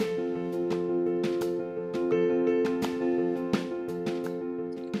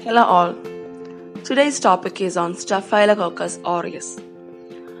Hello all. Today's topic is on Staphylococcus aureus.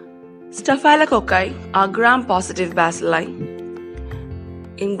 Staphylococci are gram-positive bacilli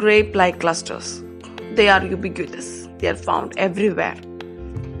in grape-like clusters. They are ubiquitous. They are found everywhere.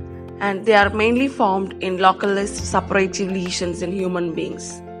 And they are mainly formed in localized suppurative lesions in human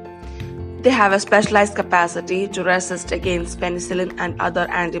beings. They have a specialized capacity to resist against penicillin and other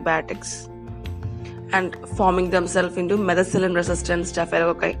antibiotics, and forming themselves into methicillin-resistant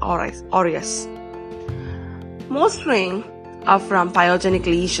Staphylococci aureus. Most strains are from pyogenic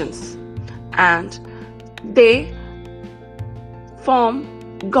lesions, and they form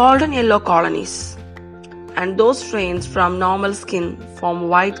golden yellow colonies, and those strains from normal skin form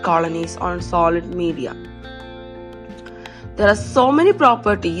white colonies on solid media. There are so many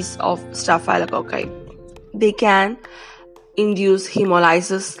properties of Staphylococci. They can induce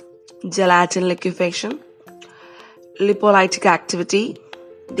hemolysis, gelatin liquefaction, lipolytic activity.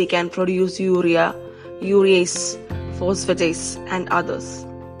 They can produce urea, urease, phosphatase, and others.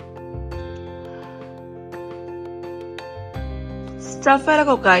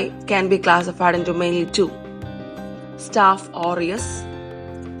 Staphylococci can be classified into mainly two: Staph aureus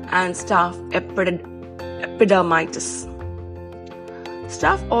and Staph epidermidis.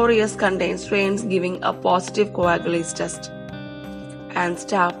 Staph aureus contains strains giving a positive coagulase test, and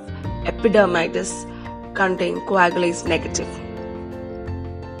Staph epidermidis contain coagulase negative.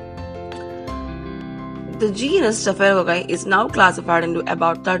 The genus Staphylococci is now classified into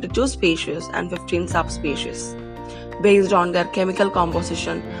about 32 species and 15 subspecies based on their chemical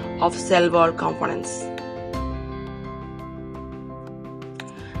composition of cell wall components.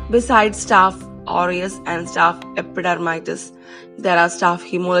 Besides Staph aureus and Staph epidermidis, there are Staph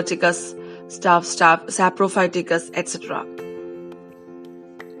hemolyticus, Staph saprophyticus, etc.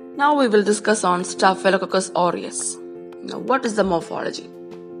 Now we will discuss on Staphylococcus aureus. Now, what is the morphology?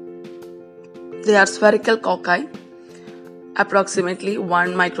 They are spherical cocci, approximately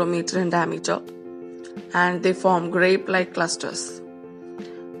 1 micrometer in diameter, and they form grape-like clusters.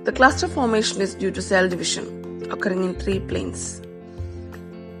 The cluster formation is due to cell division, occurring in 3 planes.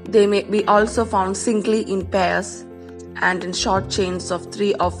 They may be also found singly in pairs and in short chains of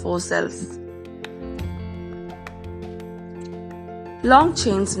 3 or 4 cells. Long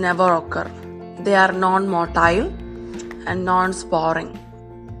chains never occur. They are non-motile and non-sporing.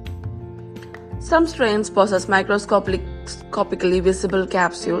 Some strains possess microscopically visible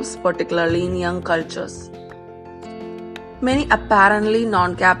capsules, particularly in young cultures. Many apparently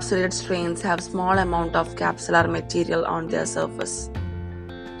non-capsulated strains have small amount of capsular material on their surface.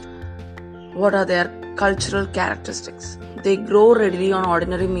 What are their cultural characteristics? They grow readily on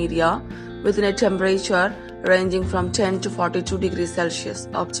ordinary media within a temperature ranging from 10 to 42 degrees Celsius,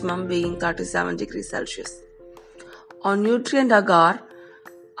 optimum being 37 degrees Celsius. On nutrient agar,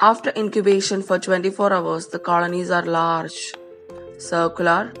 after incubation for 24 hours, the colonies are large,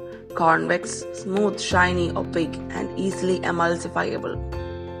 circular, convex, smooth, shiny, opaque, and easily emulsifiable.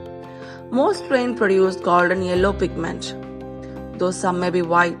 Most strains produce golden yellow pigment, though some may be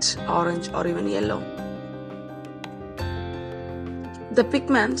white, orange, or even yellow. The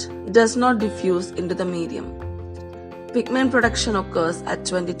pigment does not diffuse into the medium. Pigment production occurs at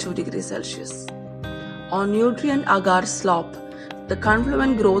 22 degrees Celsius. On nutrient agar slope, the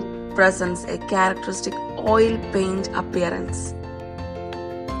confluent growth presents a characteristic oil paint appearance.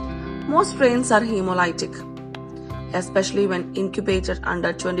 Most strains are hemolytic, especially when incubated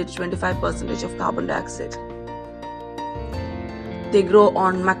under 20 to 25% of carbon dioxide. They grow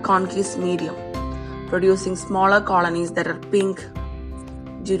on McConkey's medium, producing smaller colonies that are pink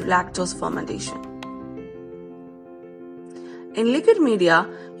due to lactose fermentation. In liquid media,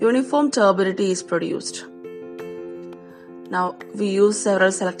 uniform turbidity is produced. Now, we use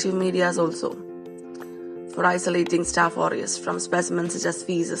several selective medias also for isolating Staph aureus from specimens such as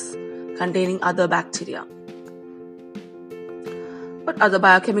feces containing other bacteria. What are the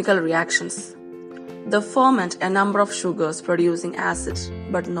biochemical reactions? They ferment a number of sugars producing acid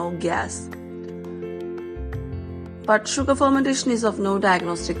but no gas. But sugar fermentation is of no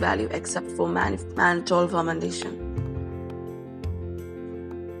diagnostic value except for mannitol fermentation.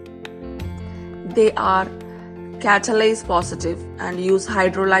 They are catalase positive and use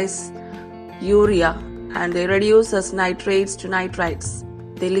hydrolyze urea, and they reduce as nitrates to nitrites.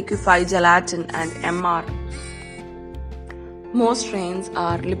 They liquefy gelatin and MR. Most strains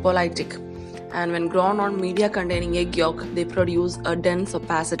are lipolytic, and when grown on media containing egg yolk, they produce a dense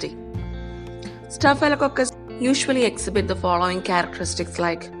opacity. Staphylococcus usually exhibit the following characteristics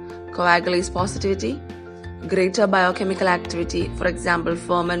like coagulase positivity, greater biochemical activity, for example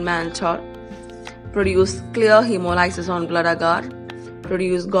ferment mannitol, produce clear hemolysis on blood agar,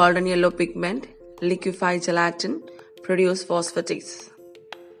 produce golden yellow pigment, liquefy gelatin, produce phosphatase.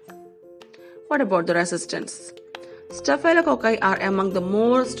 What about the resistance? Staphylococci are among the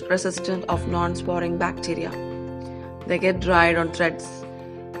most resistant of non-sporing bacteria. They get dried on threads.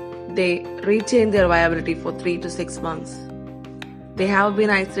 They retain their viability for 3 to 6 months. They have been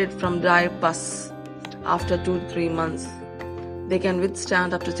isolated from dry pus after 2 to 3 months. They can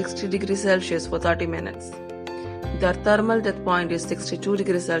withstand up to 60 degrees Celsius for 30 minutes. Their thermal death point is 62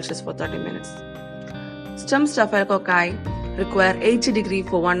 degrees Celsius for 30 minutes. Stem staphylococci require 80 degrees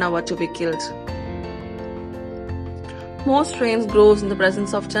for 1 hour to be killed. Most strains grow in the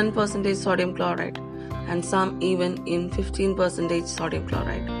presence of 10% sodium chloride and some even in 15% sodium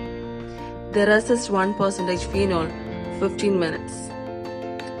chloride. They resist 1% phenol 15 minutes.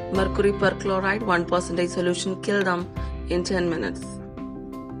 Mercury perchloride 1% solution kill them in 10 minutes.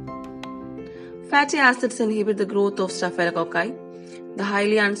 Fatty acids inhibit the growth of staphylococci, the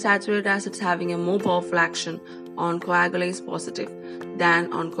highly unsaturated acids having a more powerful action on coagulase positive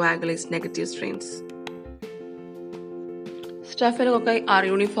than on coagulase negative strains. Staphylococci are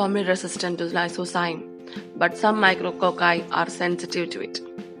uniformly resistant to lysozyme, but some micrococci are sensitive to it.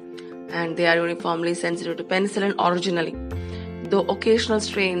 And they are uniformly sensitive to penicillin originally, though occasional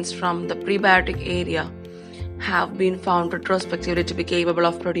strains from the prebiotic area have been found retrospectively to be capable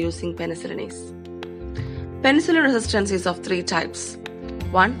of producing penicillinase. Penicillin resistance is of 3 types.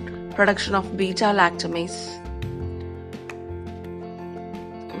 1. Production of beta-lactamase,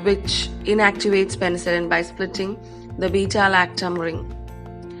 which inactivates penicillin by splitting the beta-lactam ring.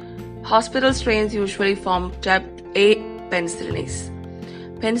 Hospital strains usually form type A penicillinase.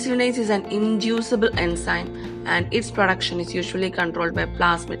 Penicillinase is an inducible enzyme and its production is usually controlled by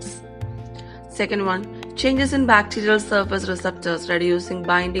plasmids. Second one, changes in bacterial surface receptors reducing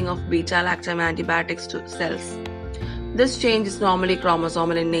binding of beta-lactam antibiotics to cells. This change is normally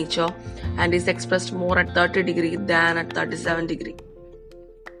chromosomal in nature and is expressed more at 30 degree than at 37 degree.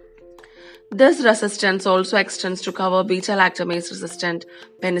 This resistance also extends to cover beta-lactamase resistant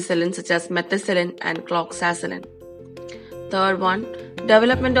penicillin such as methicillin and cloxacillin. Third one,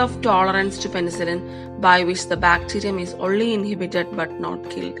 development of tolerance to penicillin by which the bacterium is only inhibited but not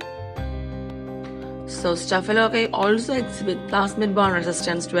killed. So staphylococci also exhibit plasmid-borne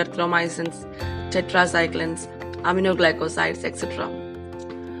resistance to erythromycins, tetracyclines, aminoglycosides, etc.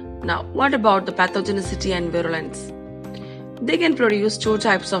 Now, what about the pathogenicity and virulence? They can produce 2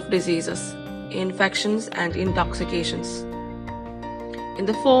 types of diseases, infections and intoxications. In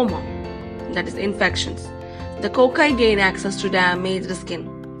the former, that is infections, the cocci gain access to damaged skin,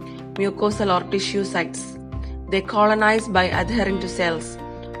 mucosal or tissue sites. They colonize by adhering to cells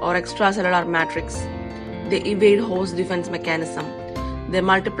or extracellular matrix. They evade host defense mechanism. They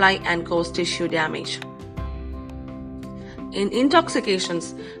multiply and cause tissue damage. In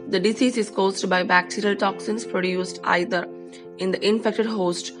intoxications, the disease is caused by bacterial toxins produced either in the infected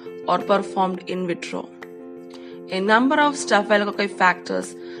host or performed in vitro. A number of staphylococci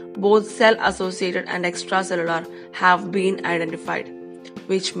factors, both cell-associated and extracellular, have been identified,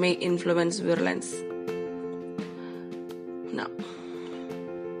 which may influence virulence. Now,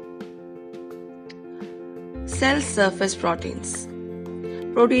 cell surface proteins.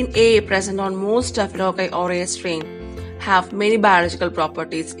 Protein A present on most Staphylococci aureus strain have many biological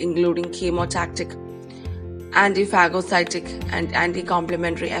properties including chemotactic, antiphagocytic and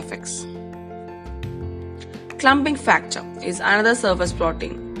anti-complementary effects. Clumping factor is another surface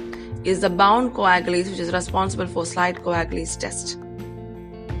protein. Is the bound coagulase which is responsible for slide coagulase test.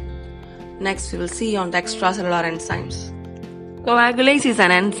 Next we will see on the extracellular enzymes. Coagulase is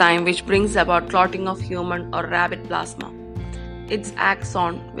an enzyme which brings about clotting of human or rabbit plasma. It acts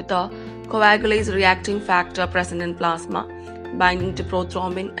on with a coagulase reacting factor present in plasma, binding to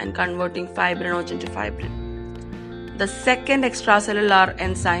prothrombin and converting fibrinogen to fibrin. The second extracellular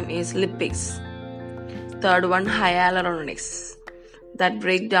enzyme is lipase. Third one, hyaluronase, that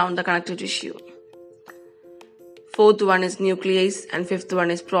break down the connective tissue. Fourth one is nuclease and fifth one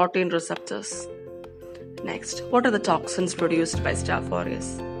is protein receptors. Next, what are the toxins produced by Staph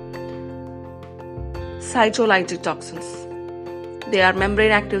aureus? Cytolytic toxins. They are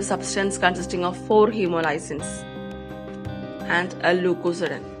membrane-active substance consisting of 4 hemolysins and a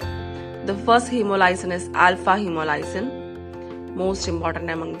leukocidin. The first hemolysin is alpha-hemolysin, most important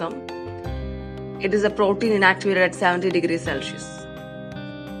among them. It is a protein inactivated at 70 degrees Celsius.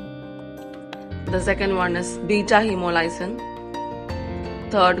 The second one is beta-hemolysin,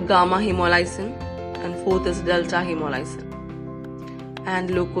 third gamma-hemolysin, and fourth is delta-hemolysin, and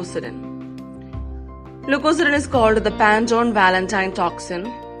leukocidin. Leukocidin is called the Panton-Valentine toxin.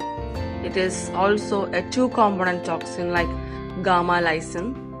 It is also a 2-component toxin like gamma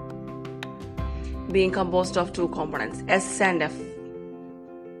lysine, being composed of two components, S and F.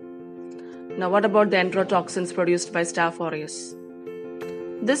 Now, what about the enterotoxins produced by Staph aureus?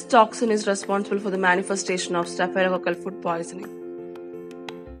 This toxin is responsible for the manifestation of staphylococcal food poisoning.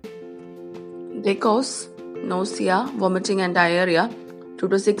 They cause nausea, vomiting, and diarrhea 2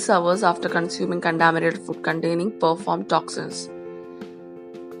 to 6 hours after consuming contaminated food containing performed toxins.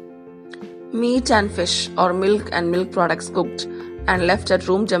 Meat and fish or milk and milk products cooked and left at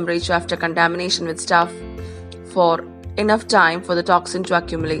room temperature after contamination with staph for enough time for the toxin to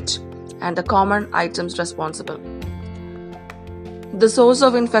accumulate, and the common items responsible. The source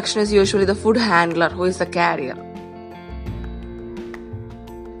of infection is usually the food handler, who is the carrier.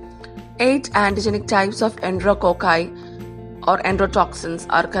 8 antigenic types of enterococci or enterotoxins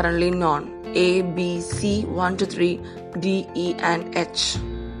are currently known: A, B, C, 1 to 3, D, E, and H.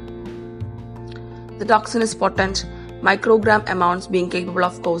 The toxin is potent, microgram amounts being capable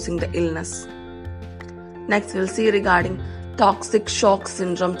of causing the illness. Next, we'll see regarding toxic shock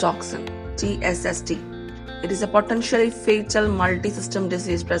syndrome toxin, TSST. It is a potentially fatal multi-system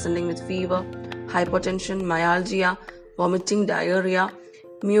disease presenting with fever, hypotension, myalgia, vomiting, diarrhea,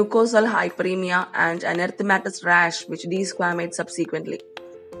 mucosal hyperemia, and an erythematous rash which desquamates subsequently.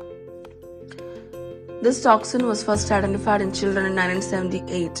 This toxin was first identified in children in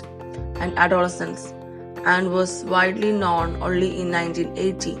 1978 and adolescents, and was widely known only in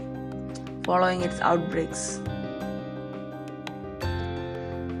 1980 following its outbreaks.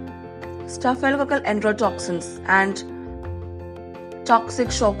 Staphylococcal enterotoxins and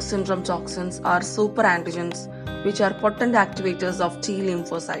toxic shock syndrome toxins are superantigens which are potent activators of T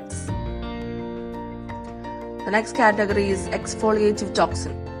lymphocytes. The next category is exfoliative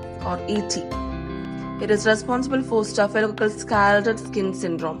toxin or ET. It is responsible for staphylococcal scalded skin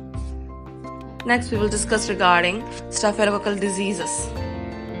syndrome. Next, we will discuss regarding staphylococcal diseases.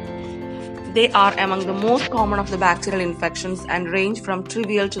 They are among the most common of the bacterial infections and range from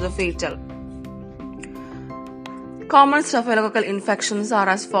trivial to the fatal. Common staphylococcal infections are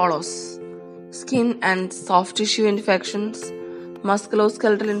as follows: skin and soft tissue infections,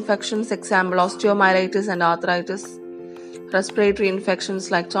 musculoskeletal infections, example osteomyelitis and arthritis, respiratory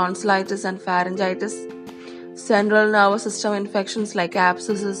infections like tonsillitis and pharyngitis, central nervous system infections like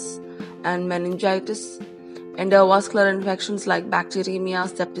abscesses and meningitis, endovascular infections like bacteremia,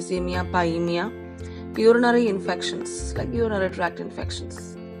 septicemia, pyemia, urinary infections like urinary tract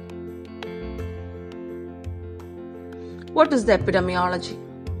infections. What is the epidemiology?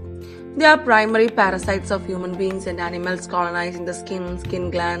 They are primary parasites of human beings and animals colonizing the skin,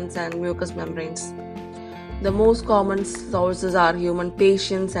 skin glands, and mucous membranes. The most common sources are human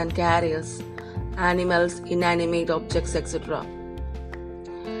patients and carriers, animals, inanimate objects, etc.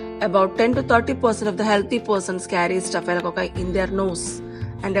 About 10 to 30% of the healthy persons carry staphylococci in their nose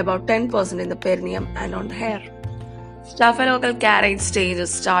and about 10% in the perineum and on hair. Staphylococcal carriage stage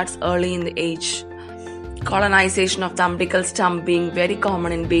starts early in the age. Colonization of the umbilical stump being very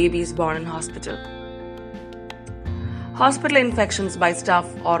common in babies born in hospital. Hospital infections by Staph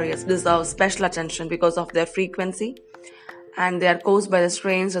aureus deserve special attention because of their frequency, and they are caused by the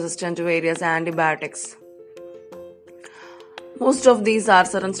strains resistant to various antibiotics. Most of these are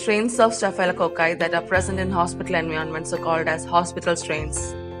certain strains of staphylococci that are present in hospital environments, so called as hospital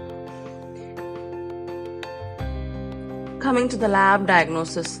strains. Coming to the lab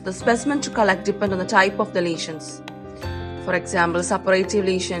diagnosis, the specimen to collect depend on the type of the lesions. For example, suppurative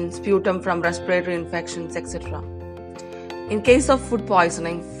lesions, sputum from respiratory infections, etc. In case of food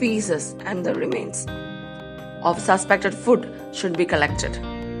poisoning, feces and the remains of suspected food should be collected.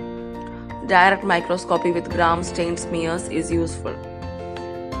 Direct microscopy with gram-stained smears is useful.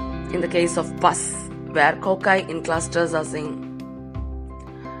 In the case of pus, where cocci in clusters are seen.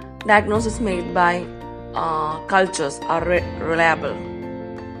 Diagnosis made by cultures are reliable,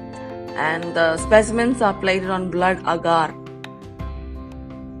 and the specimens are plated on blood agar.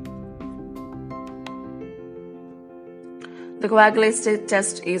 The coagulase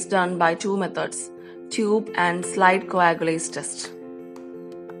test is done by two methods: tube and slide coagulase test.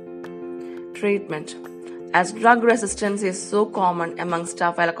 Treatment. As drug resistance is so common among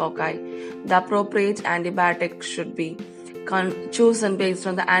staphylococci, the appropriate antibiotic should be chosen based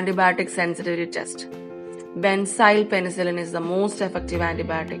on the antibiotic sensitivity test. Benzyl penicillin is the most effective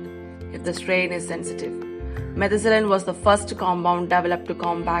antibiotic if the strain is sensitive. Methicillin was the first compound developed to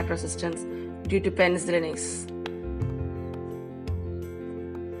combat resistance due to penicillinase.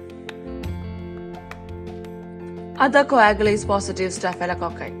 Other coagulase positive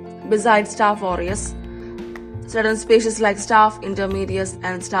staphylococci. Besides Staph aureus, certain species like Staph intermedius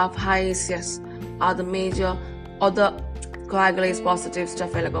and Staph hiaceus are the major other coagulase positive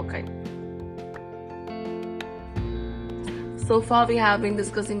staphylococci. So far we have been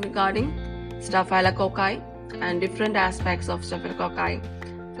discussing regarding staphylococci and different aspects of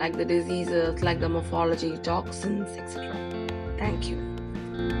staphylococci, like the diseases, like the morphology, toxins, etc. Thank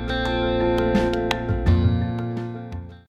you.